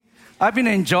I've been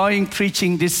enjoying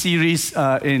preaching this series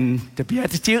in the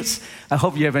Beatitudes. I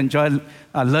hope you have enjoyed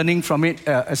learning from it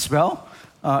as well.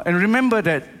 And remember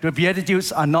that the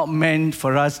Beatitudes are not meant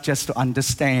for us just to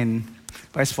understand,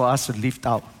 but it's for us to live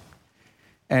out.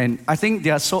 And I think they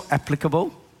are so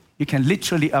applicable, you can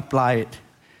literally apply it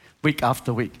week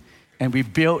after week. And we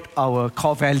build our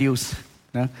core values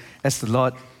as the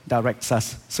Lord directs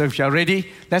us. So if you're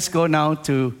ready, let's go now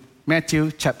to Matthew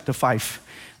chapter 5.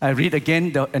 I read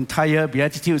again the entire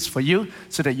Beatitudes for you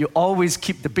so that you always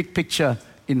keep the big picture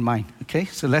in mind. Okay,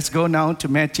 so let's go now to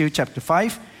Matthew chapter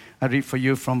 5. I read for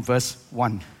you from verse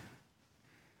 1.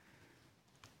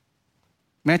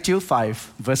 Matthew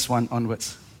 5, verse 1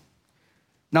 onwards.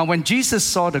 Now when Jesus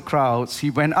saw the crowds, he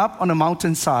went up on a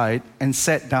mountainside and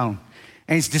sat down.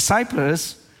 And his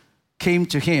disciples came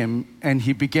to him and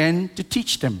he began to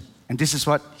teach them. And this is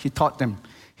what he taught them.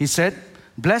 He said,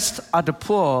 "Blessed are the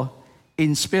poor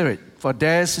in spirit, for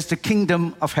theirs is the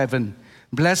kingdom of heaven.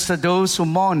 Blessed are those who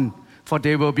mourn, for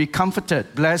they will be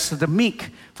comforted. Blessed are the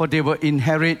meek, for they will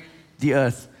inherit the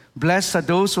earth. Blessed are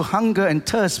those who hunger and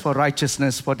thirst for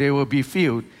righteousness, for they will be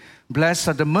filled. Blessed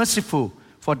are the merciful,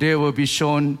 for they will be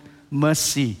shown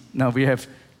mercy." Now we have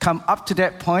come up to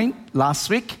that point last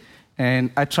week,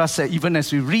 and I trust that even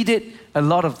as we read it, a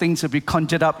lot of things will be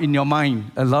conjured up in your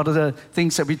mind. A lot of the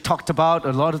things that we talked about,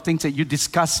 a lot of things that you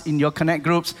discuss in your Connect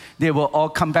groups, they will all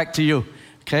come back to you.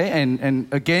 Okay, and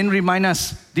again, remind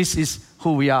us, this is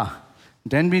who we are.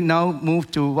 Then we now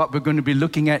move to what we're going to be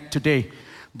looking at today.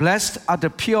 Blessed are the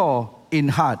pure in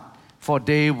heart, for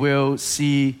they will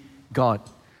see God.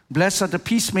 Blessed are the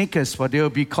peacemakers, for they will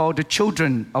be called the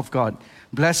children of God.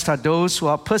 Blessed are those who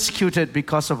are persecuted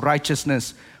because of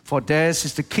righteousness, for theirs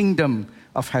is the kingdom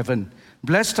of heaven.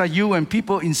 Blessed are you when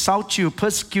people insult you,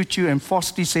 persecute you, and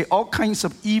falsely say all kinds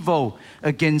of evil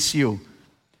against you,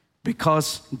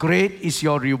 because great is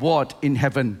your reward in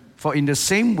heaven. For in the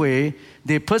same way,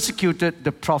 they persecuted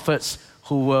the prophets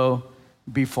who were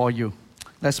before you.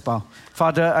 Let's bow.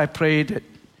 Father, I pray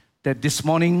that this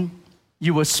morning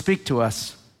you will speak to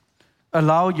us.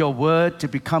 Allow your word to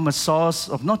become a source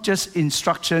of not just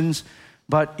instructions,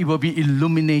 but it will be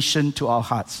illumination to our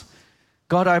hearts.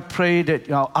 God, I pray that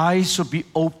our eyes will be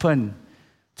open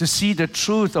to see the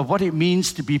truth of what it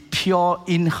means to be pure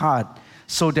in heart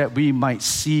so that we might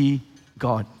see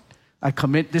God. I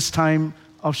commit this time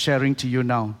of sharing to you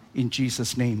now in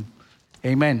Jesus' name.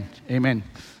 Amen. Amen.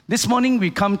 This morning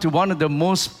we come to one of the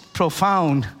most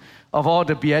profound of all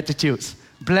the Beatitudes.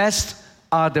 Blessed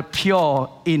are the pure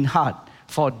in heart,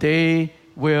 for they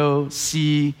will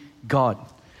see God.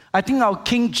 I think our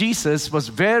King Jesus was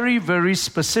very, very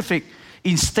specific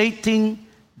in stating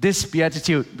this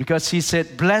beatitude, because he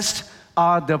said, "Blessed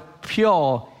are the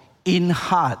pure in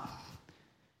heart."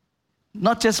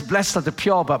 Not just blessed are the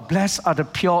pure, but blessed are the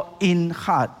pure in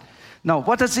heart. Now,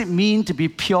 what does it mean to be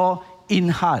pure in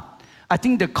heart? I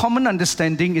think the common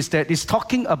understanding is that it's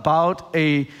talking about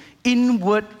an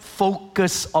inward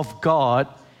focus of God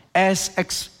as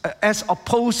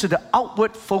opposed to the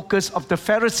outward focus of the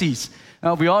Pharisees.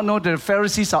 Now, we all know that the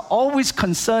Pharisees are always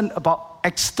concerned about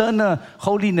external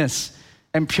holiness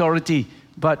and purity,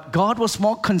 but God was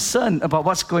more concerned about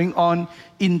what's going on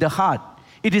in the heart.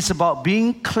 It is about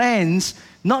being cleansed,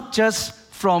 not just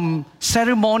from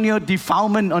ceremonial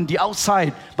defilement on the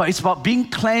outside, but it's about being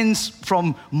cleansed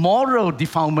from moral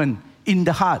defilement in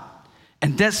the heart.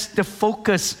 And that's the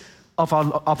focus of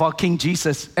our King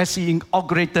Jesus as he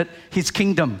inaugurated his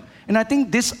kingdom. And I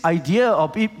think this idea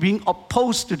of it being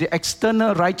opposed to the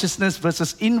external righteousness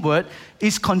versus inward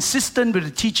is consistent with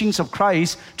the teachings of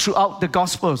Christ throughout the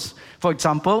Gospels. For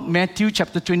example, Matthew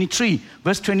chapter 23,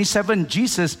 verse 27,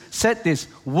 Jesus said this,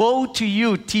 "Woe to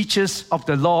you, teachers of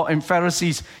the law and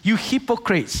Pharisees, you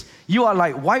hypocrites! You are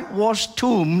like whitewashed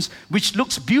tombs, which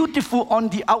looks beautiful on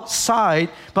the outside,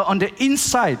 but on the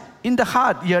inside, in the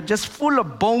heart, you are just full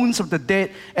of bones of the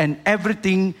dead and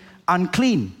everything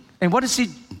unclean." And what is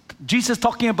Jesus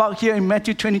talking about here in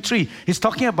Matthew 23? He's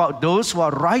talking about those who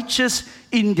are righteous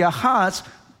in their hearts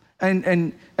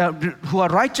and who are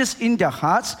righteous in their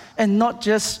hearts, and not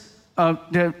just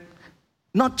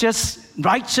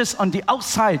righteous on the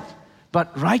outside,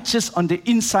 but righteous on the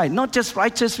inside. Not just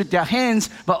righteous with their hands,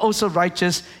 but also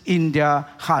righteous in their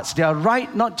hearts. They are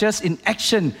right not just in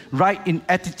action, right in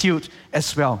attitude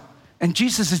as well. And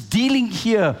Jesus is dealing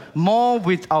here more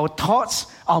with our thoughts,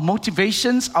 our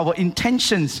motivations, our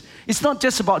intentions. It's not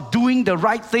just about doing the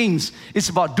right things. It's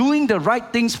about doing the right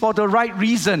things for the right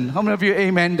reason. How many of you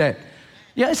amen that?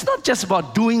 Yeah, it's not just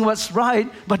about doing what's right,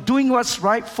 but doing what's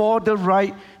right for the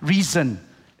right reason.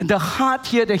 And the heart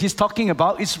here that he's talking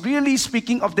about is really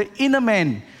speaking of the inner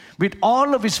man, with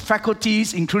all of his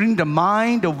faculties, including the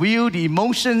mind, the will, the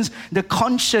emotions, the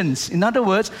conscience. In other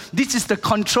words, this is the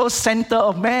control center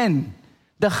of man,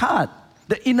 the heart,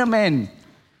 the inner man.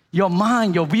 Your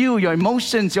mind, your will, your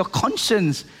emotions, your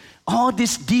conscience, all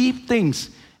these deep things.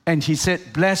 And he said,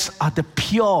 blessed are the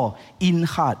pure in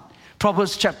heart.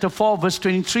 Proverbs chapter 4, verse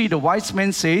 23, the wise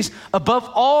man says, above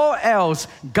all else,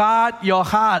 guard your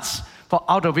hearts, for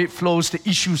out of it flows the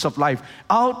issues of life.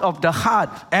 Out of the heart,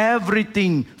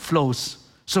 everything flows.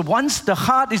 So once the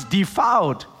heart is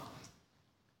defiled,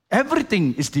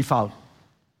 everything is defiled.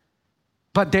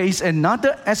 But there is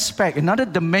another aspect, another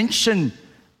dimension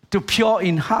to pure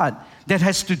in heart that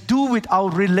has to do with our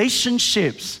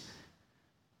relationships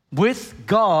with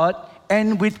God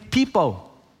and with people.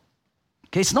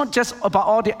 Okay, it's not just about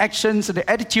all the actions and the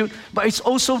attitude, but it's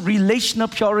also relational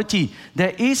purity.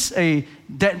 There is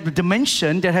that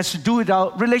dimension that has to do with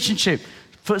our relationship,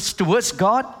 first towards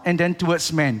God and then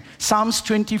towards man. Psalms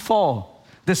 24,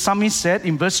 the psalmist said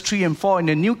in verse 3 and 4 in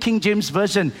the New King James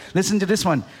Version, listen to this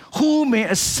one. Who may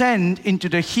ascend into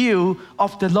the hill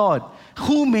of the Lord?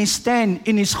 Who may stand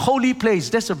in his holy place?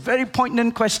 That's a very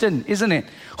poignant question, isn't it?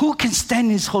 Who can stand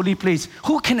in his holy place?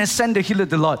 Who can ascend the hill of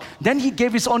the Lord? Then he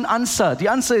gave his own answer. The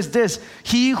answer is this: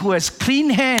 he who has clean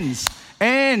hands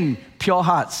and pure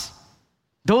hearts.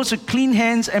 Those with clean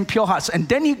hands and pure hearts. And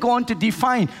then he go on to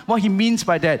define what he means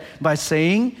by that, by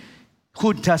saying,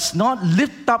 who does not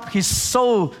lift up his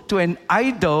soul to an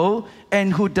idol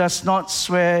and who does not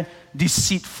swear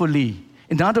deceitfully.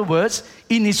 In other words,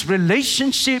 in his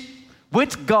relationship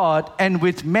with God and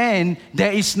with man,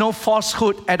 there is no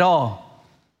falsehood at all.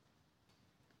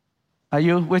 Are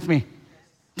you with me?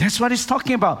 That's what he's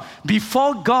talking about.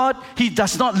 Before God, he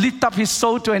does not lift up his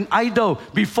soul to an idol.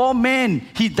 Before man,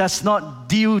 he does not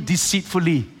deal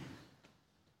deceitfully.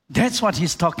 That's what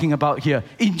he's talking about here.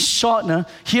 In short,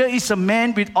 here is a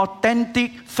man with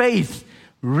authentic faith,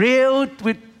 real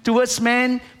towards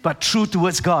man, but true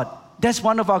towards God. That's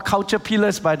one of our culture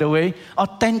pillars, by the way,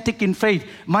 authentic in faith.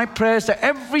 My prayer is that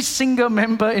every single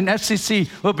member in FCC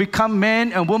will become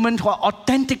men and women who are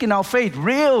authentic in our faith,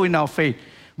 real in our faith.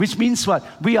 Which means what?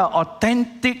 We are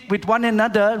authentic with one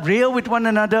another, real with one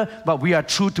another, but we are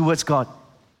true towards God.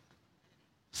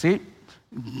 See?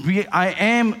 I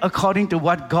am according to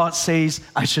what God says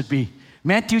I should be.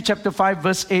 Matthew chapter 5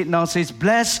 verse 8 now says,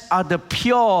 blessed are the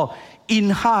pure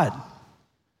in heart.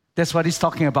 That's what he's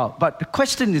talking about. But the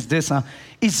question is this,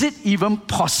 is it even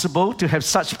possible to have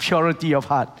such purity of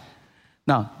heart?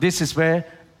 Now, this is where,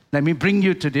 let me bring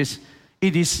you to this.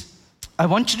 I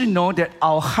want you to know that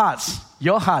our hearts,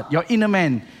 your heart, your inner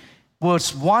man,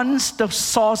 was once the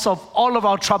source of all of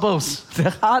our troubles. The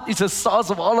heart is the source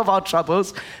of all of our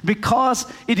troubles because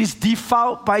it is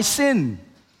defiled by sin.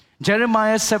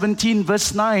 Jeremiah 17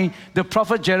 verse 9, the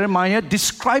prophet Jeremiah,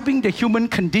 describing the human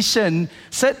condition,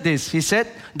 said this. He said,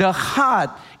 the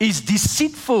heart is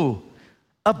deceitful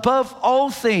above all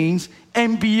things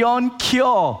and beyond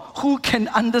cure. Who can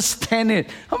understand it?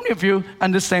 How many of you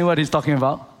understand what he's talking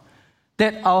about?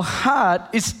 That our heart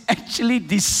is actually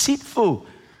deceitful.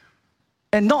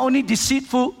 And not only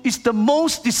deceitful, it's the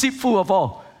most deceitful of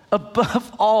all.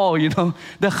 Above all,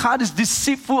 the heart is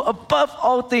deceitful above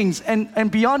all things.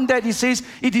 And beyond that, he says,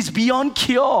 it is beyond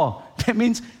cure. That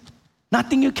means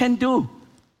nothing you can do.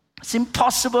 It's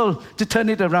impossible to turn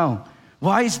it around.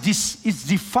 Why is this? It's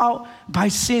defiled by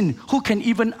sin. Who can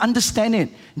even understand it?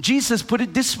 Jesus put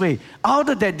it this way. Out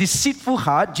of that deceitful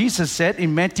heart, Jesus said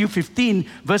in Matthew 15,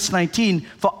 verse 19,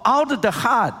 for out of the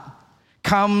heart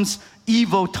comes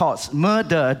evil thoughts,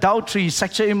 murder, adultery,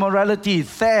 sexual immorality,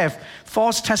 theft,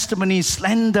 false testimony,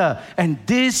 slander, and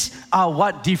these are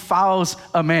what defiles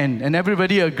a man. And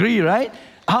everybody agree, right?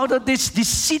 Out of this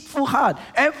deceitful heart,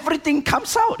 everything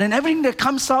comes out, and everything that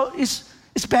comes out is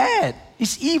bad,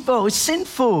 it's evil, it's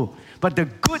sinful. But the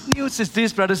good news is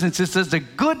this, brothers and sisters, the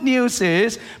good news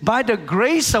is by the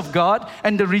grace of God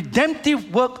and the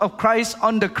redemptive work of Christ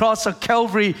on the cross of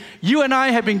Calvary, you and I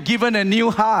have been given a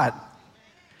new heart.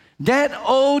 That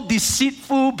old,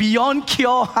 deceitful, beyond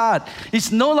cure heart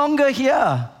is no longer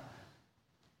here.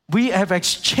 We have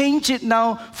exchanged it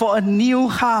now for a new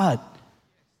heart.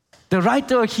 The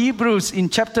writer of Hebrews in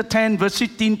chapter 10, verse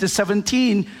 15 to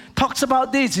 17 talks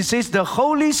about this. He says, the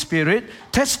Holy Spirit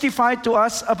testified to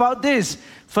us about this.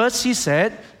 First, he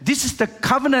said, this is the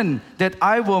covenant that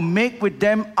I will make with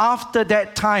them after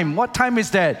that time. What time is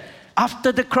that?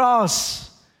 After the cross.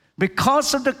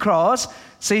 Because of the cross,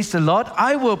 says the Lord,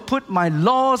 I will put my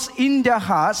laws in their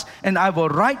hearts and I will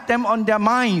write them on their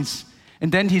minds.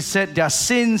 And then he said, their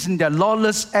sins and their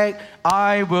lawless act,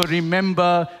 I will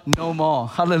remember no more.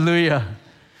 Hallelujah.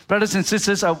 Brothers and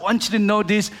sisters, I want you to know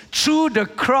this. Through the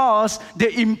cross,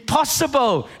 the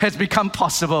impossible has become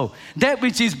possible. That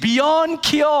which is beyond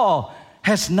cure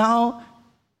has now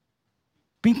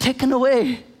been taken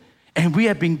away. And we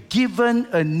have been given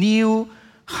a new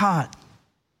heart.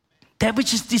 That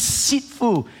which is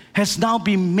deceitful has now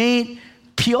been made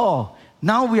pure.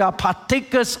 Now we are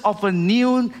partakers of a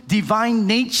new divine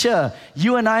nature.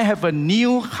 You and I have a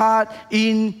new heart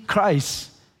in Christ.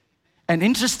 And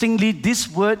interestingly,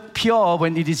 this word pure,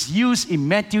 when it is used in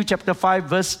Matthew chapter 5,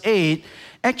 verse 8,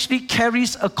 actually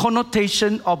carries a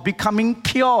connotation of becoming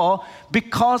pure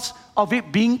because of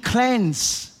it being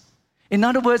cleansed. In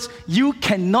other words, you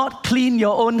cannot clean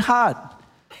your own heart.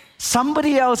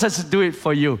 Somebody else has to do it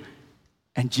for you.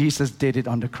 And Jesus did it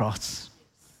on the cross.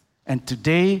 And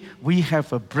today, we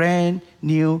have a brand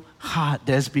new heart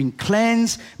that has been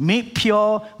cleansed, made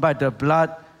pure by the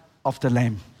blood of the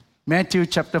Lamb. Matthew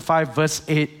chapter 5, verse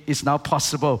 8 is now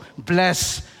possible.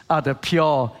 Blessed are the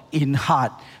pure in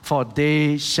heart, for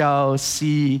they shall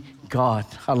see God.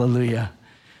 Hallelujah.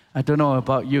 I don't know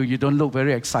about you. You don't look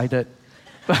very excited.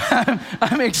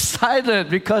 I'm excited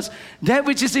because that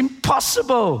which is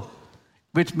impossible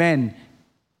with men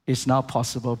is now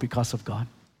possible because of God.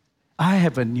 I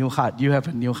have a new heart. You have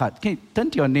a new heart. Can you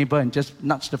turn to your neighbor and just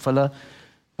nudge the fella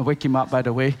and wake him up, by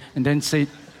the way, and then say,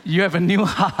 you have a new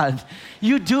heart.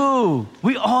 You do.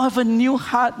 We all have a new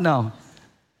heart now.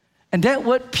 And that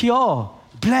word pure,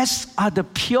 blessed are the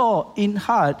pure in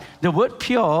heart. The word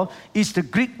pure is the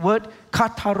Greek word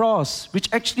katharos, which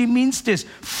actually means this: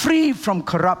 free from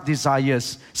corrupt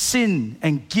desires, sin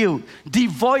and guilt,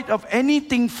 devoid of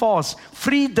anything false,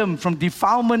 freedom from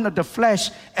defilement of the flesh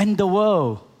and the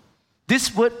world.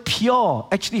 This word pure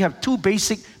actually have two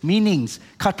basic meanings.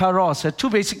 Katharos have two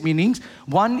basic meanings.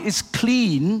 One is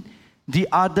clean, the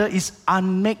other is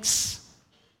unmixed.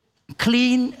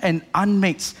 Clean and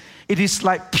unmixed. It is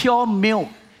like pure milk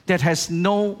that has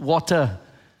no water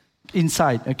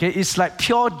inside, okay? It's like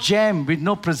pure jam with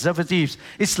no preservatives.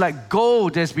 It's like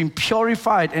gold that's been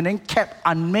purified and then kept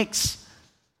unmixed.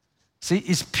 See,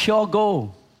 it's pure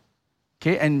gold,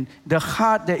 okay? And the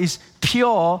heart that is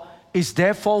pure is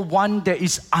therefore one that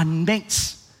is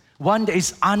unmixed, one that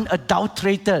is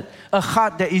unadulterated, a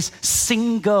heart that is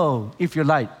single, if you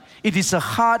like. It is a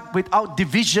heart without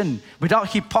division,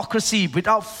 without hypocrisy,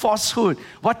 without falsehood.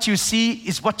 What you see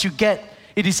is what you get.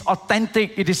 It is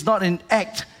authentic. It is not an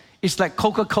act. It's like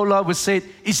Coca-Cola would say,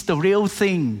 it's the real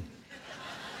thing.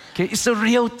 Okay, it's the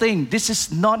real thing. This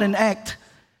is not an act.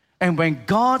 And when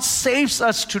God saves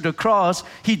us through the cross,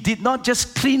 He did not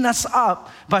just clean us up,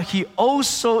 but He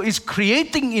also is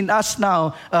creating in us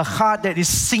now a heart that is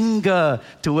single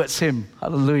towards Him.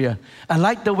 Hallelujah. I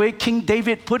like the way King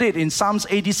David put it in Psalms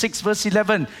 86 verse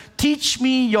 11. Teach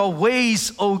me your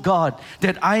ways, O God,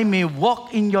 that I may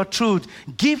walk in your truth.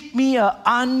 Give me an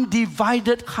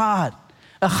undivided heart,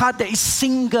 a heart that is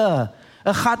single,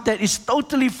 a heart that is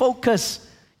totally focused.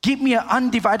 Give me an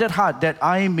undivided heart that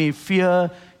I may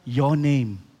fear your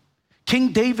name.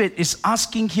 King David is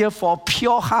asking here for a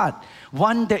pure heart,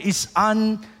 one that is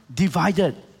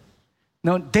undivided.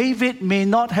 Now, David may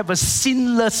not have a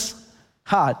sinless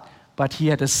heart, but he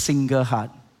had a single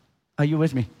heart. Are you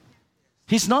with me?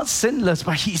 He's not sinless,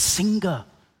 but he's single.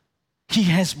 He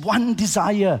has one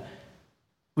desire,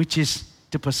 which is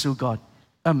to pursue God.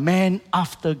 A man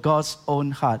after God's own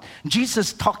heart.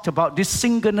 Jesus talked about this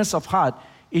singleness of heart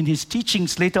in His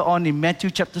teachings later on in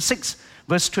Matthew chapter 6,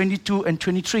 verse 22 and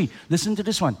 23. Listen to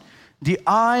this one. The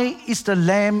eye is the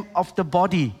lamp of the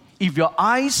body. If your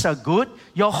eyes are good,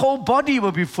 your whole body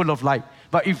will be full of light.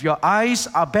 But if your eyes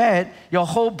are bad, your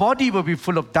whole body will be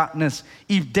full of darkness.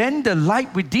 If then the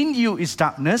light within you is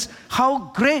darkness,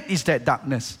 how great is that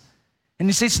darkness? And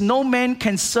He says, no man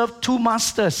can serve two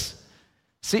masters.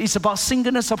 See, it's about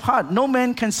singleness of heart. No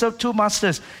man can serve two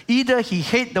masters. Either he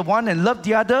hate the one and love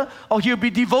the other, or he'll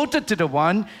be devoted to the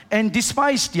one and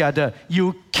despise the other.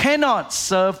 You cannot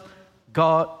serve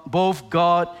God, both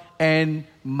God and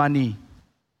money.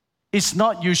 It's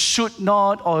not you should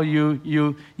not or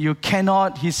you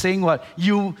cannot. He's saying what?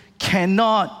 You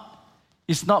cannot.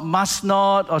 It's not must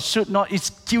not or should not.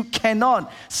 It's you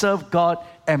cannot serve God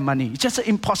and money. It's just an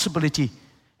impossibility.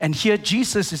 And here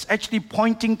Jesus is actually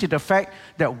pointing to the fact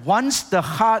that once the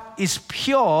heart is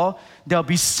pure, there'll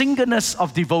be singleness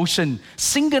of devotion,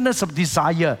 singleness of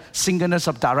desire, singleness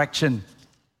of direction.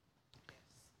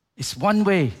 It's one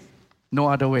way, no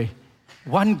other way.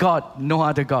 One God, no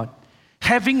other God.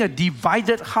 Having a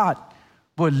divided heart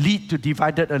will lead to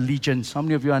divided allegiance. How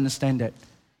many of you understand that?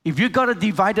 If you got a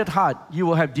divided heart, you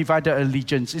will have divided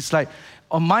allegiance. It's like,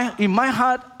 in my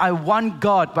heart, I want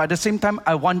God, but at the same time,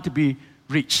 I want to be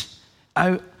rich.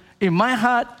 I In my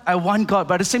heart, I want God,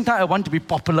 but at the same time, I want to be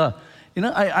popular. You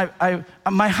know,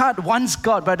 my heart wants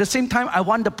God, but at the same time, I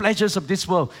want the pleasures of this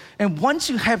world. And once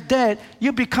you have that,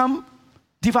 you become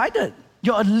divided.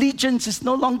 Your allegiance is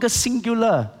no longer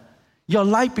singular. Your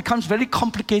life becomes very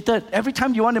complicated. Every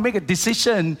time you want to make a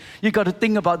decision, you got to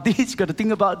think about this, you got to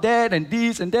think about that, and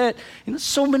this and that. You know,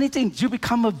 so many things. You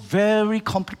become a very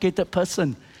complicated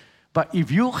person. But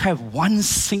if you have one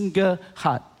single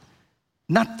heart,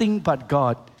 nothing but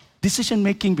God, decision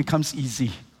making becomes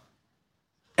easy.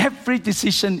 Every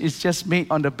decision is just made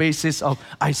on the basis of,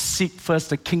 I seek first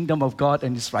the kingdom of God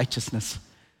and His righteousness.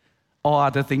 All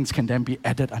other things can then be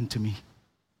added unto me.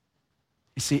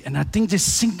 You see, and I think this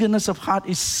singleness of heart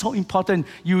is so important.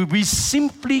 We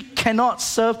simply cannot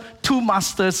serve two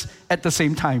masters at the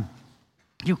same time.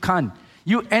 You can't.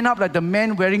 You end up like the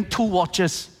man wearing two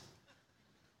watches.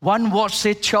 One watch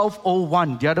says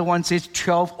 12:01, the other one says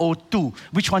 12:02.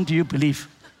 Which one do you believe?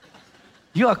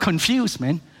 You are confused,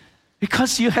 man.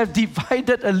 Because you have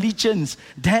divided allegiance.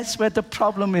 That's where the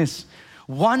problem is.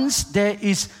 Once there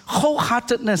is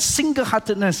wholeheartedness,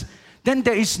 single-heartedness, then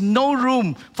there is no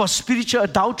room for spiritual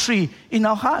adultery in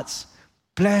our hearts.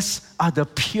 Blessed are the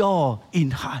pure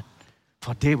in heart,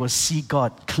 for they will see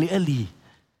God clearly.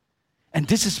 And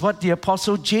this is what the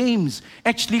Apostle James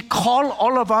actually called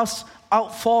all of us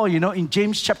out for, you know, in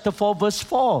James chapter 4, verse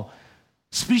 4.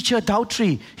 Spiritual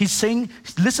adultery. He's saying,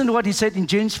 listen to what he said in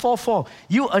James 4:4.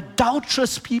 You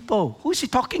adulterous people. Who is he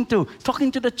talking to?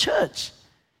 Talking to the church.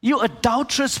 You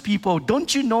adulterous people.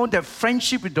 Don't you know that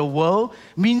friendship with the world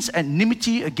means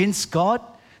enmity against God?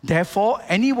 Therefore,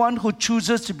 anyone who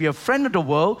chooses to be a friend of the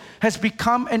world has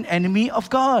become an enemy of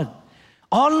God.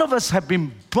 All of us have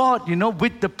been bought, you know,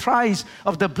 with the price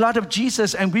of the blood of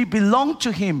Jesus, and we belong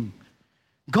to Him.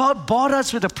 God bought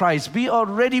us with a price. We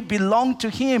already belong to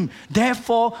Him.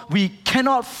 Therefore, we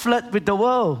cannot flirt with the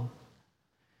world.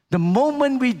 The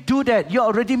moment we do that, you're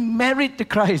already married to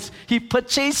Christ. He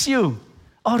purchased you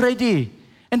already.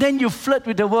 And then you flirt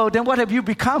with the world. Then what have you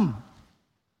become?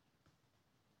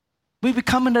 We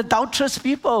become an adulterous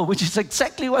people, which is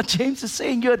exactly what James is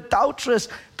saying. You're adulterous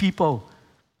people.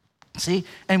 See,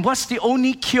 and what's the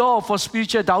only cure for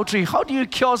spiritual adultery? How do you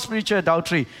cure spiritual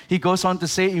adultery? He goes on to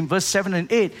say in verse 7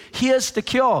 and 8, here's the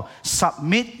cure.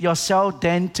 Submit yourself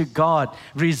then to God.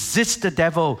 Resist the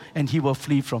devil and he will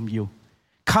flee from you.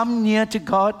 Come near to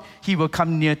God, He will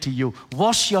come near to you.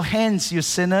 Wash your hands, you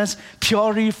sinners.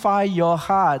 Purify your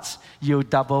hearts, you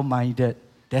double-minded.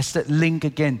 That's that link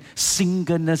again,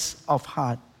 singleness of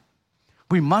heart.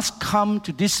 We must come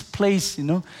to this place, you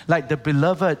know, like the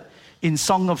beloved in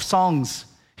Song of Songs.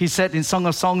 He said in Song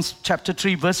of Songs chapter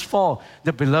 3 verse 4,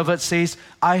 the beloved says,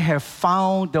 I have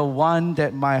found the one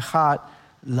that my heart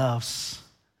loves.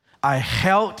 I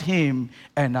held him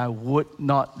and I would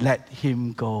not let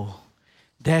him go.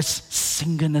 There's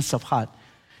singleness of heart.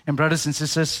 And brothers and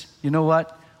sisters, you know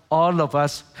what? All of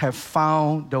us have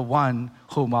found the one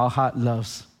whom our heart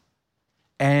loves.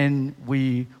 And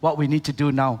what we need to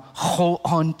do now, hold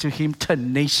on to Him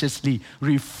tenaciously.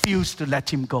 Refuse to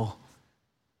let Him go.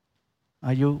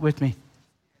 Are you with me?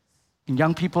 And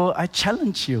young people, I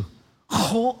challenge you.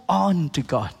 Hold on to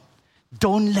God.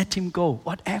 Don't let Him go,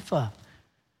 whatever.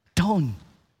 Don't.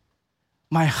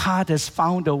 My heart has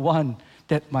found the one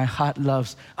that my heart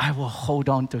loves. I will hold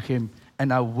on to Him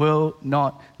and I will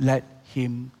not let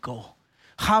Him go.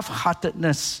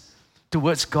 Half-heartedness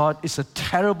towards God is a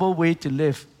terrible way to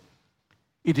live.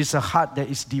 It is a heart that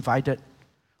is divided.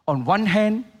 On one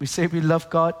hand, we say we love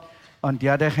God. On the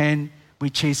other hand, we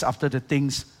chase after the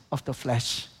things of the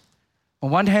flesh.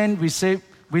 On one hand, we say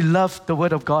we love the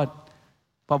Word of God,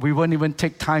 but we won't even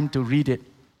take time to read it.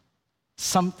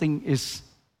 Something is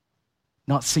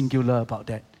not singular about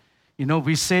that. You know,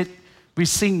 we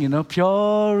sing, you know,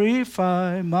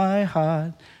 purify my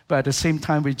heart, but at the same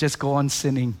time, we just go on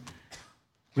sinning.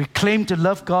 We claim to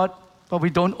love God, but we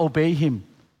don't obey Him.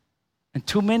 And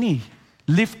too many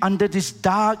live under this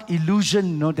dark illusion,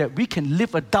 you know, that we can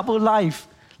live a double life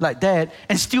like that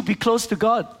and still be close to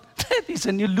God. That is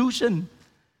an illusion.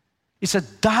 It's a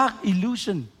dark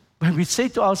illusion. When we say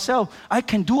to ourselves, I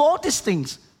can do all these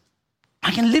things.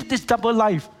 I can live this double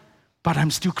life, but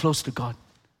I'm still close to God.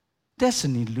 That's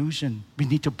an illusion we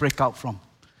need to break out from.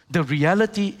 The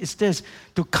reality is this: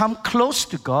 to come close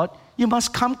to God, you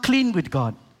must come clean with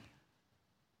God.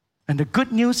 And the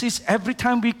good news is every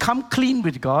time we come clean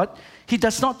with God, He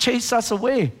does not chase us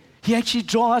away. He actually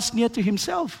draws us near to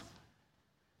Himself.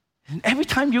 And every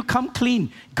time you come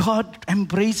clean, God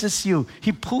embraces you.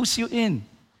 He pulls you in.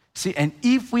 See, and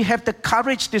if we have the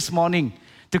courage this morning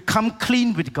to come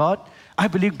clean with God, I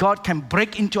believe God can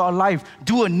break into our life,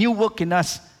 do a new work in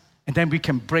us, And then we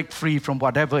can break free from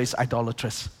whatever is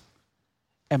idolatrous.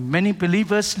 And many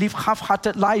believers live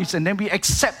half-hearted lives, and then we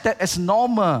accept that as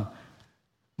normal.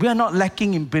 We are not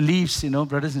lacking in beliefs,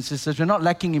 brothers and sisters. We're not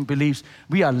lacking in beliefs.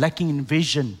 We are lacking in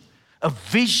vision. A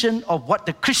vision of what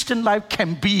the Christian life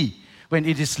can be when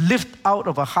it is lived out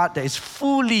of a heart that is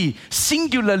fully,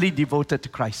 singularly devoted to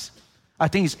Christ. I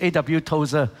think it's A.W.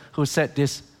 Tozer who said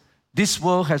this. This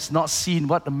world has not seen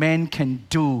what a man can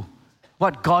do,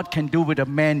 what God can do with a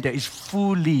man that is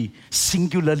fully,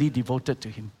 singularly devoted to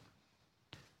him.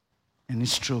 And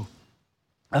it's true.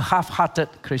 A half-hearted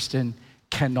Christian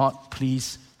cannot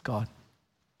please God.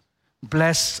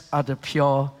 Blessed are the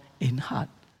pure in heart,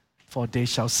 for they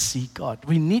shall see God.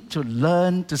 We need to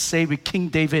learn to say with King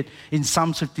David in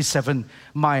Psalm 57,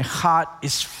 my heart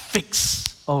is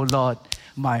fixed, O Lord.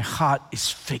 My heart is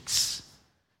fixed.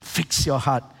 Fix your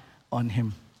heart on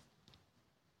Him.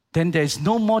 Then there is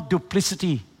no more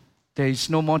duplicity. There is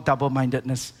no more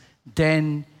double-mindedness.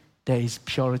 Then there is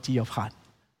purity of heart.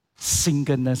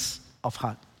 Singleness of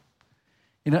heart.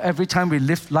 Every time we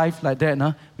live life like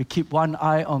that, we keep one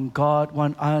eye on God,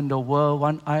 one eye on the world,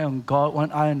 one eye on God,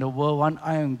 one eye on the world, one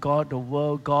eye on God, the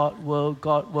world, God, world,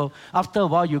 God, world. After a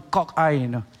while, you cock eye,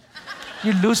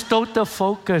 You lose total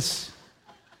focus.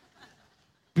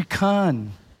 We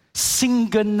can't.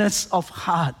 Singleness of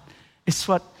heart is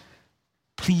what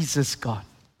pleases God.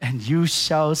 And you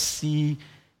shall see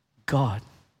God.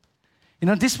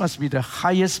 This must be the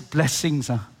highest blessings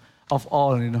of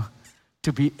all,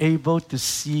 to be able to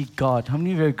see God. How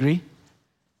many of you agree?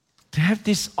 To have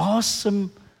this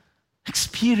awesome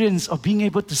experience of being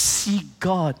able to see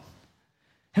God.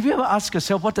 Have you ever asked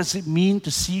yourself, what does it mean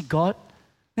to see God?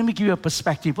 Let me give you a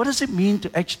perspective. What does it mean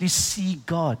to actually see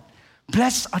God?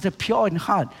 Blessed are the pure in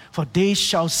heart, for they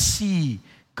shall see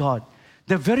God.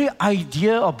 The very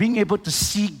idea of being able to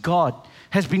see God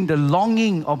has been the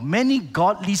longing of many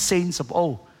godly saints of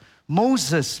old.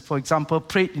 Moses, for example,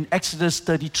 prayed in Exodus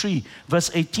 33, verse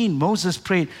 18. Moses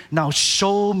prayed, now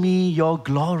show me your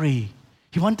glory.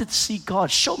 He wanted to see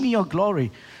God. Show me your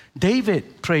glory.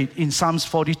 David prayed in Psalms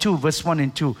 42, verse 1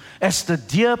 and 2. As the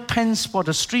deer pants for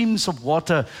the streams of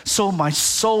water, so my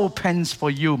soul pants for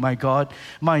you, my God.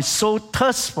 My soul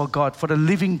thirsts for God, for the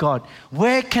living God.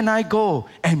 Where can I go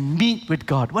and meet with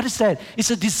God? What is that?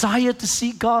 It's a desire to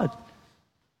see God.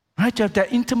 Right, to have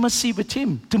that intimacy with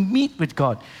Him, to meet with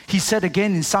God. He said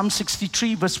again in Psalm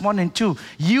 63, verse 1 and 2,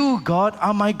 you, God,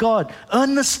 are my God.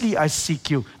 Earnestly I seek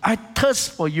you. I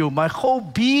thirst for you. My whole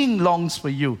being longs for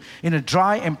you. In a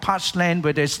dry and parched land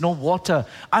where there's no water,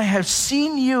 I have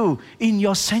seen you in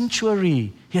your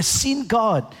sanctuary. He has seen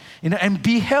God, and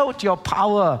beheld your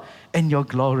power and your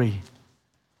glory.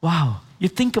 Wow. You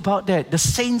think about that. The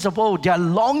saints of old, they are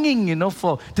longing,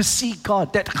 to see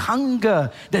God, that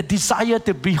hunger, that desire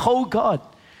to behold God.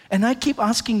 And I keep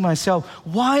asking myself,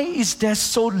 why is there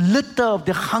so little of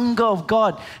the hunger of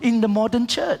God in the modern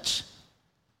church?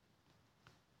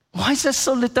 Why is there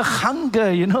so little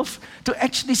hunger, to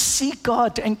actually see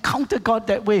God, to encounter God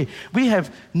that way? We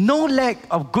have no lack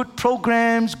of good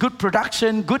programs, good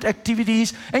production, good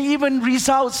activities, and even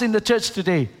results in the church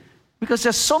today. Because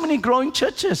there's so many growing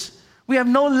churches. We have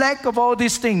no lack of all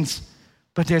these things.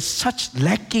 But there's such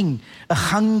lacking a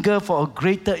hunger for a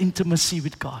greater intimacy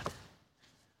with God.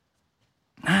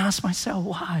 I ask myself,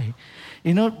 why?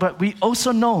 But we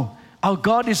also know our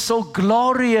God is so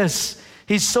glorious.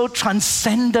 He's so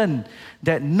transcendent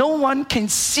that no one can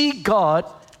see God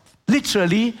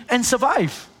literally and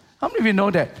survive. How many of you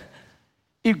know that?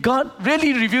 If God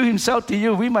really revealed Himself to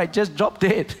you, we might just drop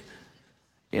dead.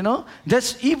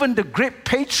 That's even the great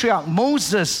patriarch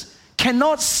Moses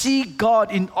cannot see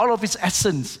God in all of His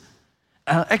essence.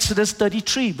 Exodus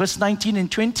 33, verse 19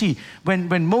 and 20.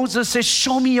 When Moses says,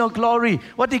 show me your glory,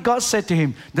 what did God say to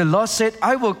him? The Lord said,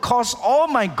 I will cause all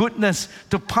my goodness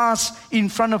to pass in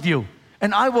front of you.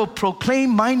 And I will proclaim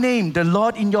my name, the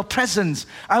Lord, in your presence.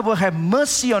 I will have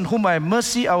mercy on whom I have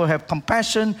mercy. I will have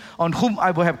compassion on whom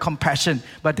I will have compassion.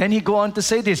 But then he go on to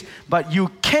say this, but you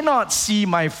cannot see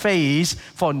my face,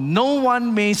 for no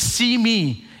one may see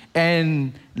me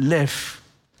and live.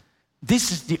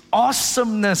 This is the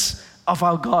awesomeness of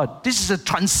our God. This is the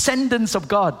transcendence of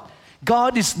God.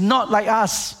 God is not like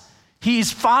us. He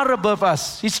is far above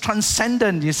us. He's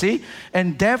transcendent, you see.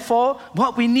 And therefore,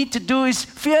 what we need to do is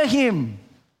fear Him.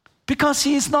 Because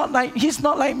He's not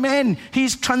like man.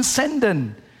 He's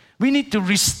transcendent. We need to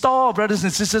restore, brothers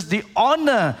and sisters, the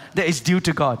honor that is due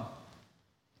to God.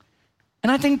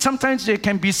 And I think sometimes there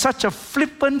can be such a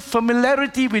flippant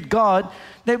familiarity with God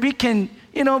that we can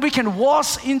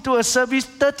waltz into a service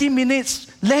 30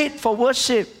 minutes late for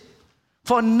worship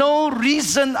for no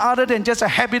reason other than just a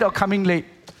habit of coming late.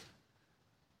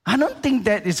 I don't think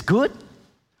that is good.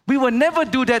 We will never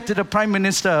do that to the Prime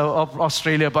Minister of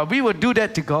Australia, but we will do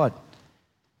that to God.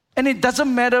 And it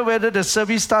doesn't matter whether the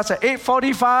service starts at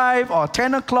 8:45 or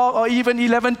 10 o'clock or even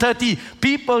 11:30.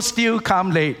 People still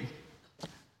come late.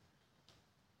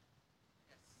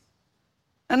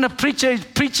 And the preacher is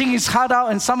preaching his heart out,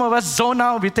 and some of us zone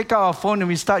out. We take out our phone and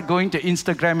we start going to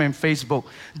Instagram and Facebook.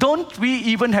 Don't we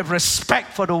even have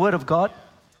respect for the Word of God?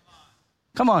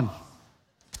 Come on.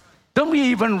 Don't we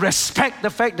even respect the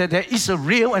fact that there is a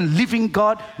real and living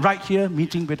God right here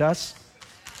meeting with us?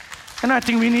 And I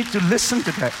think we need to listen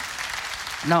to that.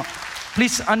 Now,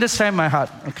 please understand my heart,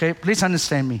 okay? Please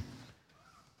understand me.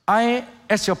 I,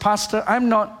 as your pastor, I'm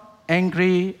not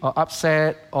angry or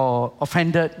upset or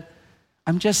offended.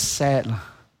 I'm just sad.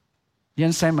 You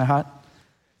understand my heart?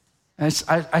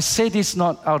 I say this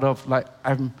not out of like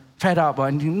I'm fed up or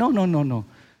anything. No.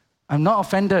 I'm not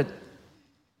offended.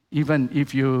 Even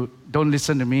if you don't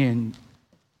listen to me and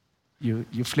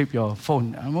you flip your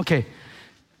phone, I'm okay.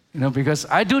 Because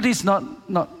I do this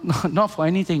not for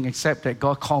anything except that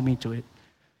God called me to it.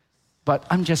 But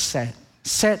I'm just sad.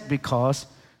 Sad because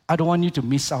I don't want you to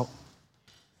miss out.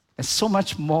 There's so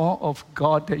much more of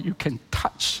God that you can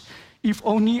touch if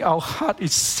only our heart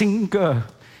is single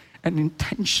and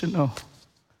intentional.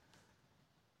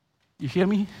 You hear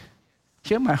me?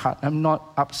 Hear my heart. I'm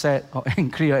not upset or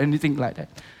angry or anything like that.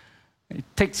 It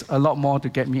takes a lot more to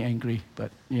get me angry,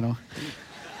 but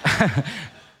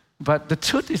But the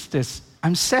truth is this.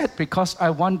 I'm sad because I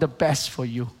want the best for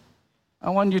you. I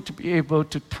want you to be able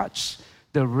to touch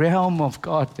the realm of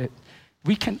God that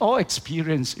we can all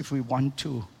experience if we want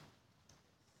to.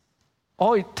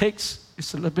 All it takes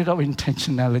is a little bit of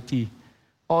intentionality.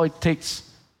 All it takes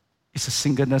is a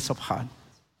singleness of heart.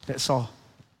 That's all.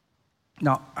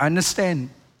 Now, I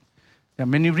understand there are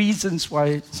many reasons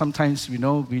why sometimes we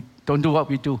don't do what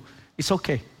we do. It's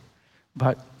okay.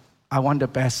 But I want the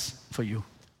best for you.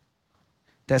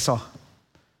 That's all.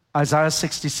 Isaiah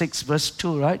 66 verse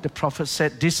 2, right? The prophet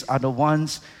said, these are the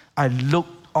ones I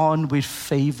looked on with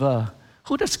favor.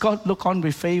 Who does God look on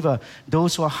with favor?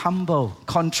 Those who are humble,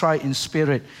 contrite in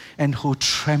spirit, and who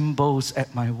trembles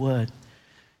at my word.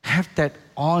 Have that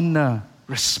honor,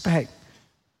 respect,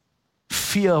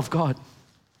 fear of God.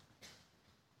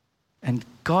 And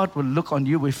God will look on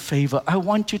you with favor. I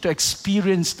want you to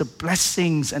experience the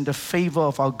blessings and the favor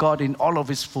of our God in all of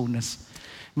His fullness.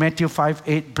 Matthew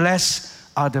 5:8, blessed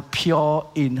are the pure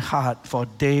in heart, for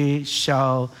they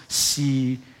shall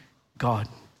see God.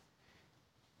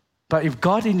 But if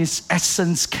God in His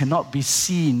essence cannot be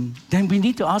seen, then we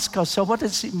need to ask ourselves, what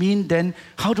does it mean then?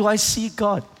 How do I see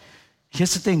God?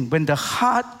 Here's the thing, when the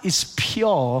heart is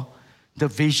pure, the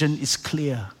vision is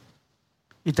clear.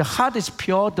 If the heart is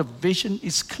pure, the vision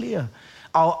is clear.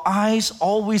 Our eyes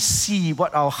always see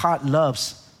what our heart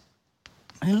loves.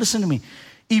 And listen to me,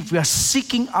 if we are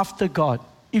seeking after God,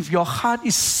 if your heart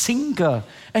is single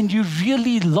and you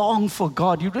really long for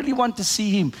God, you really want to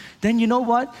see Him, then you know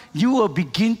what? You will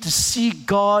begin to see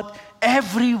God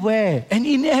everywhere and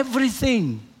in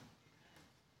everything.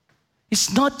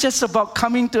 It's not just about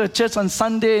coming to a church on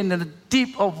Sunday and in the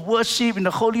deep of worship, in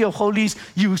the Holy of Holies,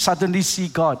 you suddenly see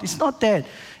God. It's not that.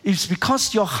 It's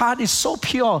because your heart is so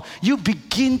pure, you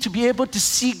begin to be able to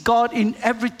see God in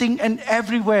everything and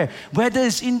everywhere. Whether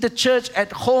it's in the church,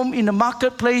 at home, in the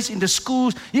marketplace, in the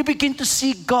schools, you begin to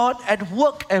see God at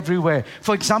work everywhere.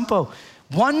 For example,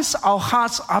 once our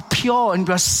hearts are pure and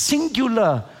we are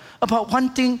singular about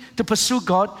wanting to pursue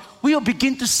God, we will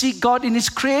begin to see God in His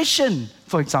creation,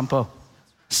 for example.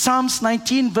 Psalms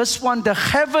 19 verse 1, the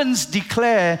heavens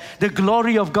declare the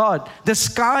glory of God. The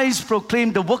skies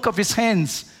proclaim the work of His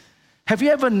hands. Have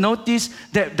you ever noticed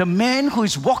that the man who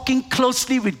is walking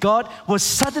closely with God will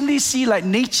suddenly see like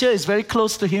nature is very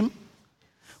close to him?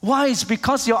 Why? It's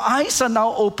because your eyes are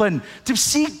now open to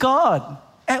see God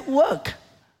at work.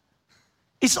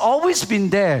 It's always been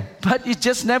there, but it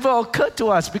just never occurred to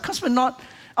us because our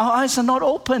eyes are not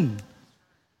open.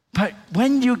 But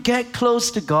when you get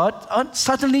close to God,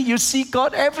 suddenly you see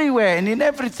God everywhere and in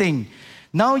everything.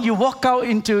 Now you walk out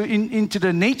into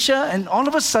the nature and all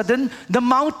of a sudden, the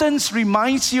mountains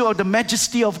reminds you of the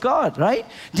majesty of God, right?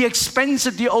 The expanse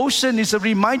of the ocean is a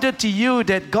reminder to you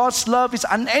that God's love is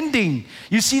unending.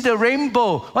 You see the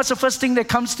rainbow. What's the first thing that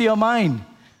comes to your mind?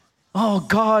 Oh,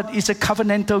 God is a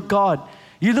covenantal God.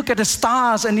 You look at the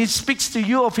stars and it speaks to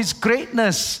you of His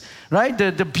greatness, right?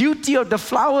 The beauty of the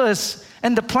flowers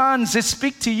and the plants, they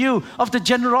speak to you of the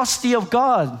generosity of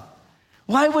God.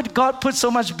 Why would God put so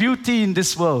much beauty in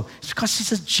this world? It's because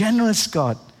He's a generous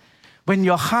God. When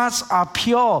your hearts are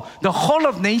pure, the whole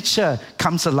of nature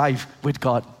comes alive with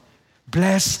God.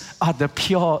 Blessed are the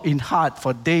pure in heart,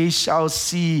 for they shall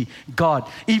see God.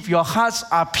 If your hearts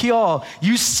are pure,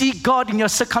 you see God in your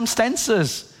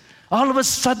circumstances. All of a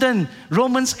sudden,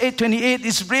 Romans 8:28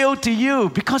 is real to you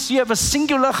because you have a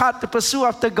singular heart to pursue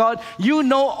after God. You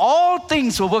know all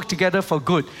things will work together for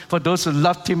good for those who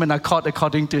loved Him and are called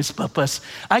according to His purpose.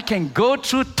 I can go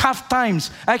through tough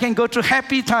times. I can go through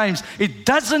happy times. It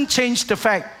doesn't change the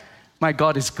fact my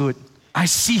God is good. I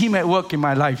see Him at work in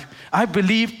my life. I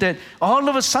believe that all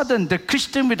of a sudden, the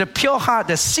Christian with a pure heart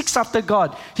that seeks after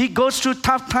God, he goes through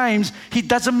tough times. He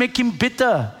doesn't make him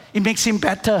bitter. It makes him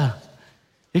better.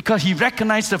 Because he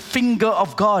recognized the finger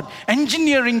of God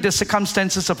engineering the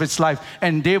circumstances of his life,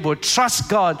 and they will trust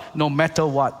God no matter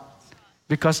what,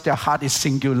 because their heart is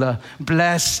singular.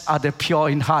 Blessed are the pure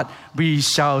in heart, we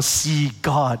shall see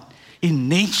God. In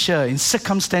nature, in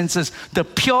circumstances, the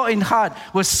pure in heart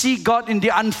will see God in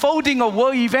the unfolding of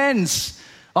world events.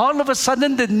 All of a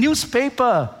sudden, the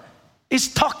newspaper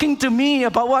is talking to me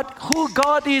about who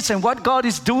God is and what God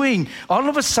is doing. All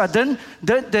of a sudden,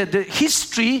 the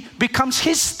history becomes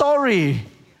His story.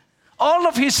 All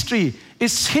of history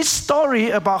is His story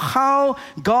about how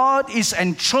God is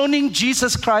enthroning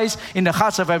Jesus Christ in the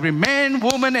hearts of every man,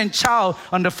 woman, and child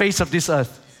on the face of this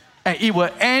earth. And it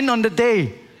will end on the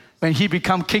day when He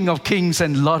becomes King of Kings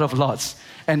and Lord of Lords.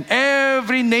 And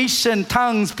every nation,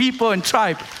 tongues, people, and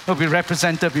tribe will be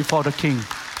represented before the King,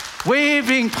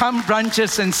 waving palm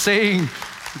branches and saying,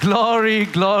 glory,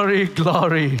 glory,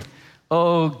 glory,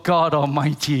 oh God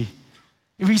Almighty.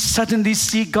 We suddenly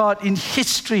see God in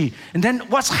history. And then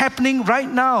what's happening right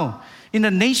now in the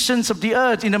nations of the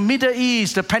earth, in the Middle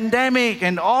East, the pandemic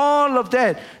and all of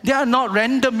that, they are not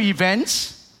random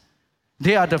events.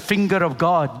 They are the finger of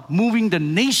God moving the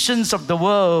nations of the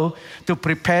world to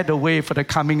prepare the way for the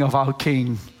coming of our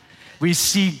King. We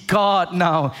see God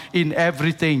now in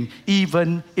everything,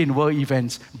 even in world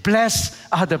events. Blessed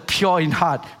are the pure in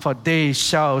heart, for they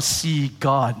shall see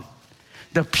God.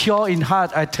 The pure in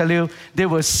heart, I tell you, they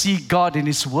will see God in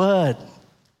His Word.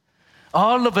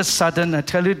 All of a sudden, I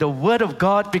tell you, the Word of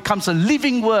God becomes a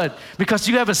living Word because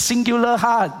you have a singular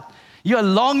heart. You are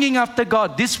longing after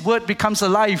God. This Word becomes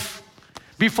alive.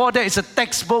 Before that, it's a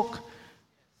textbook.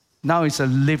 Now it's a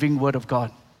living Word of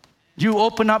God. You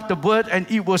open up the Word and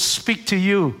it will speak to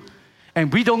you.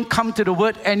 And we don't come to the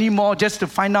Word anymore just to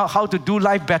find out how to do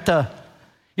life better.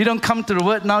 You don't come to the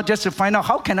Word now just to find out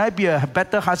how can I be a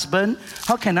better husband?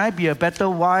 How can I be a better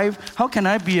wife? How can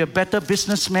I be a better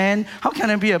businessman? How can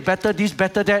I be a better this,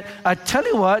 better that? I tell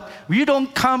you what, you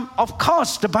don't come, of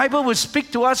course, the Bible will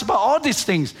speak to us about all these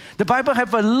things. The Bible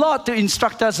have a lot to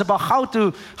instruct us about how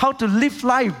to live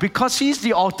life because He's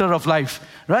the author of life.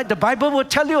 Right? The Bible will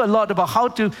tell you a lot about how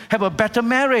to have a better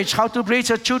marriage, how to raise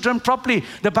your children properly.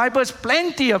 The Bible has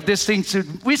plenty of these things,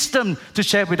 wisdom to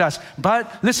share with us.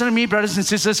 But listen to me, brothers and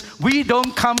sisters, we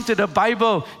don't come to the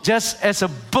Bible just as a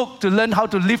book to learn how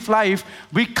to live life.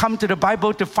 We come to the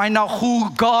Bible to find out who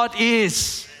God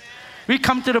is. We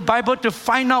come to the Bible to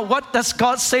find out what does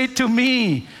God say to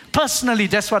me. Personally,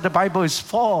 that's what the Bible is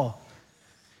for.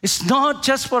 It's not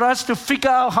just for us to figure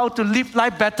out how to live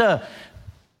life better.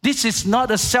 This is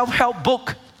not a self-help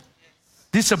book.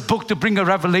 This is a book to bring a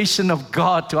revelation of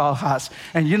God to our hearts.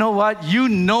 And you know what? You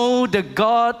know the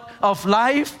God of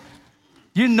life.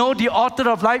 You know the author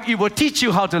of life. He will teach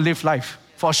you how to live life,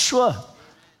 for sure.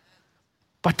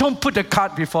 But don't put the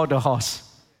cart before the horse.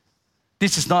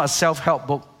 This is not a self-help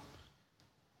book.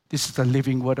 This is the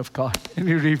living Word of God. And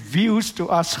it reveals to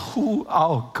us who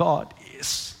our God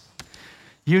is.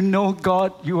 You know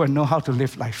God, you will know how to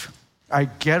live life. I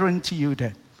guarantee you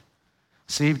that.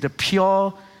 See, the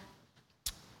pure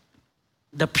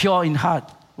in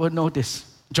heart will know this.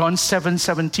 John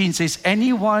 7:17 says,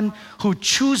 anyone who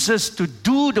chooses to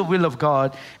do the will of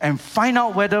God and find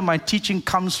out whether my teaching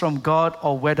comes from God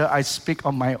or whether I speak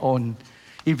on my own.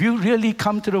 If you really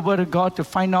come to the Word of God to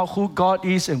find out who God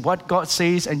is and what God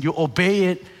says and you obey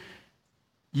it,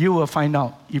 you will find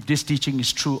out if this teaching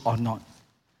is true or not.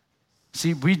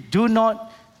 See, we do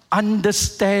not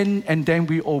understand and then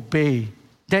we obey.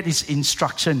 That is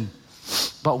instruction.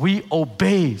 But we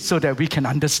obey so that we can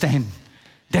understand.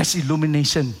 That's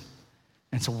illumination.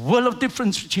 It's a world of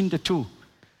difference between the two.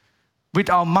 With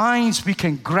our minds, we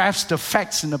can grasp the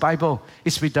facts in the Bible.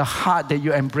 It's with the heart that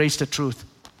you embrace the truth.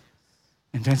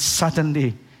 And then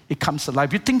suddenly, it comes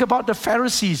alive. You think about the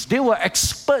Pharisees. They were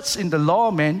experts in the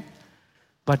law, man.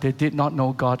 But they did not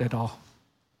know God at all.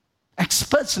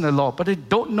 Experts in the law, but they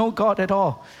don't know God at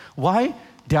all. Why?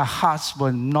 Their hearts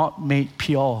were not made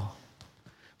pure.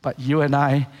 But you and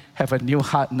I have a new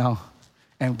heart now.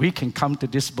 And we can come to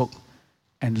this book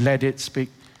and let it speak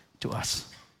to us.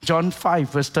 John 5,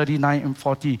 verse 39 and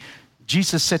 40.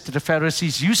 Jesus said to the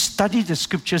Pharisees, you study the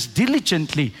scriptures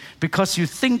diligently because you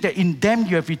think that in them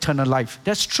you have eternal life.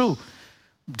 That's true.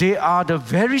 They are the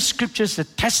very scriptures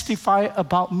that testify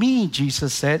about me,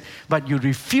 Jesus said, but you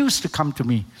refuse to come to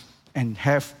me and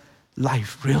have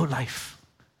life, real life.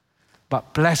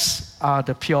 But blessed are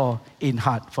the pure in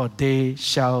heart, for they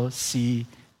shall see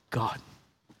God.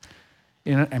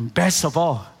 And best of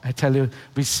all, I tell you,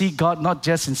 we see God not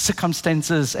just in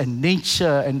circumstances and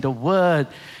nature and the word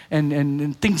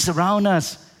and things around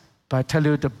us, but I tell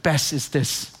you, the best is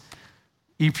this.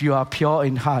 If you are pure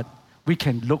in heart, we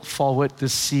can look forward to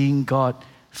seeing God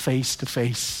face to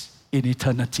face in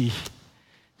eternity.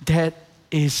 That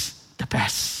is the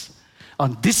best.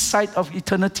 On this side of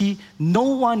eternity, no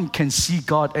one can see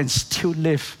God and still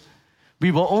live.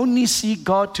 We will only see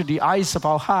God through the eyes of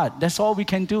our heart. That's all we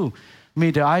can do.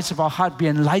 May the eyes of our heart be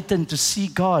enlightened to see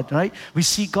God, right? We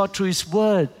see God through His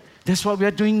Word. That's what we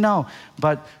are doing now.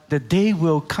 But the day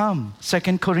will come.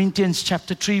 2 Corinthians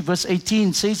chapter 3, verse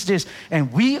 18 says this,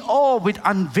 and we all with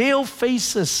unveiled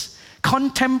faces,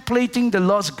 contemplating the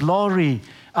Lord's glory,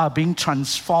 are being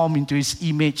transformed into His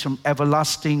image from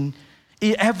everlasting,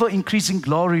 ever-increasing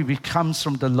glory which comes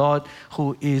from the Lord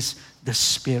who is the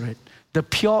Spirit. The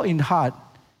pure in heart,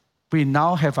 we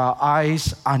now have our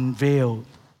eyes unveiled.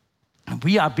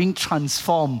 We are being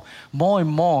transformed more and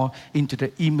more into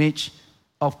the image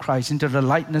of Christ, into the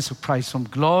likeness of Christ, from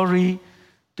glory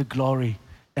to glory.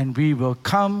 And we will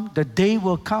come, the day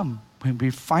will come when we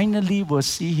finally will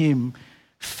see Him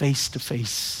face to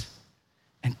face.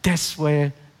 And that's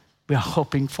where we are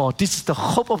hoping for. This is the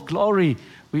hope of glory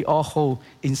we all hold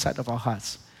inside of our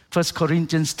hearts. 1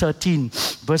 Corinthians 13,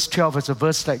 verse 12 is a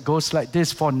verse that goes like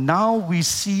this. For now we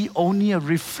see only a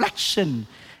reflection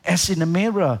as in a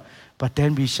mirror, but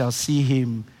then we shall see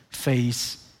Him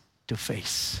face to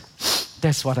face.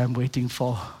 That's what I'm waiting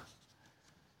for.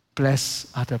 Blessed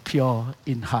are the pure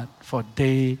in heart, for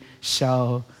they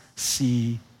shall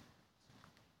see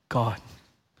God.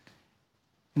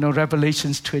 You know,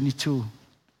 Revelation 22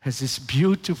 has this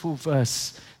beautiful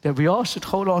verse that we all should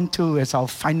hold on to as our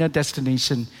final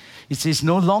destination. It says,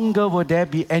 no longer will there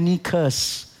be any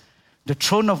curse. The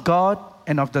throne of God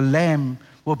and of the Lamb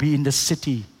will be in the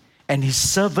city, and His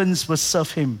servants will serve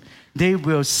Him. They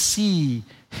will see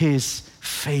His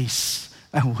face.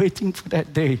 I'm waiting for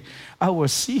that day. I will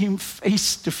see Him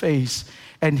face to face,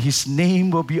 and His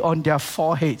name will be on their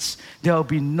foreheads. There will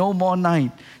be no more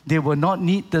night. They will not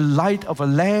need the light of a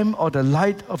lamp or the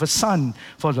light of a sun,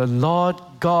 for the Lord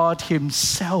God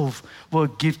Himself will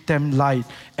give them light,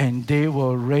 and they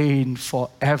will reign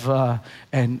forever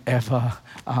and ever.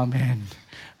 Amen.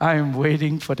 I am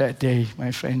waiting for that day,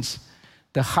 my friends.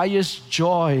 The highest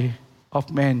joy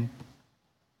of man,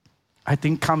 I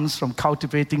think, comes from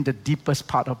cultivating the deepest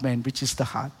part of man, which is the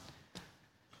heart.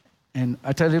 And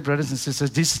I tell you, brothers and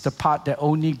sisters, this is the part that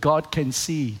only God can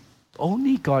see.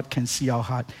 Only God can see our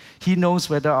heart. He knows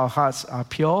whether our hearts are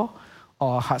pure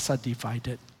or our hearts are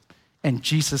divided. And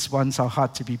Jesus wants our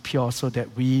heart to be pure so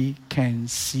that we can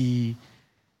see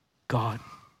God.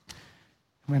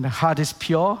 When the heart is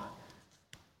pure,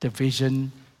 the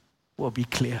vision will be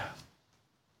clear.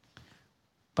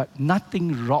 But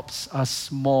nothing robs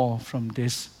us more from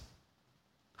this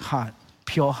heart,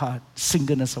 pure heart,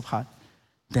 singleness of heart,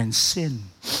 than sin.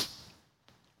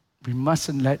 We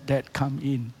mustn't let that come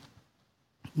in.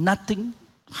 Nothing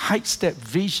hides that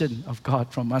vision of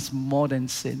God from us more than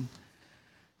sin.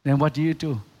 Then what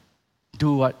do?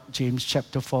 Do what James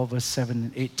chapter 4, verse 7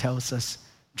 and 8 tells us.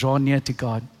 Draw near to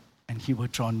God, and He will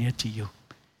draw near to you.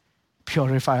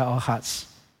 Purify our hearts.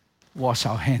 Wash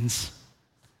our hands.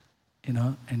 You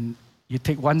know, and you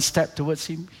take one step towards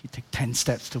Him, He takes 10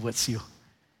 steps towards you.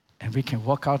 And we can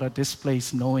walk out of this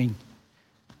place knowing,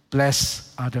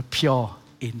 blessed are the pure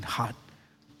in heart,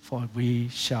 for we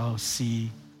shall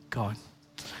see God.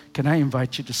 Can I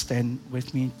invite you to stand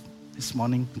with me this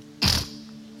morning?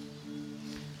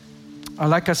 I'd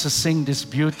like us to sing this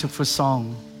beautiful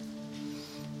song,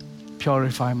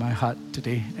 Purify My Heart,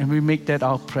 today. And we make that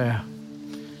our prayer.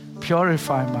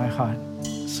 Purify my heart,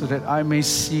 so that I may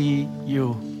see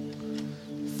you.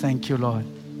 Thank you, Lord.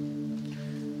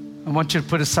 I want you to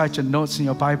put aside your notes in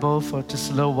your Bible for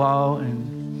just a little while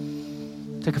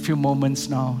and take a few moments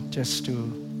now just to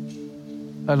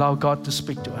allow God to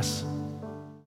speak to us.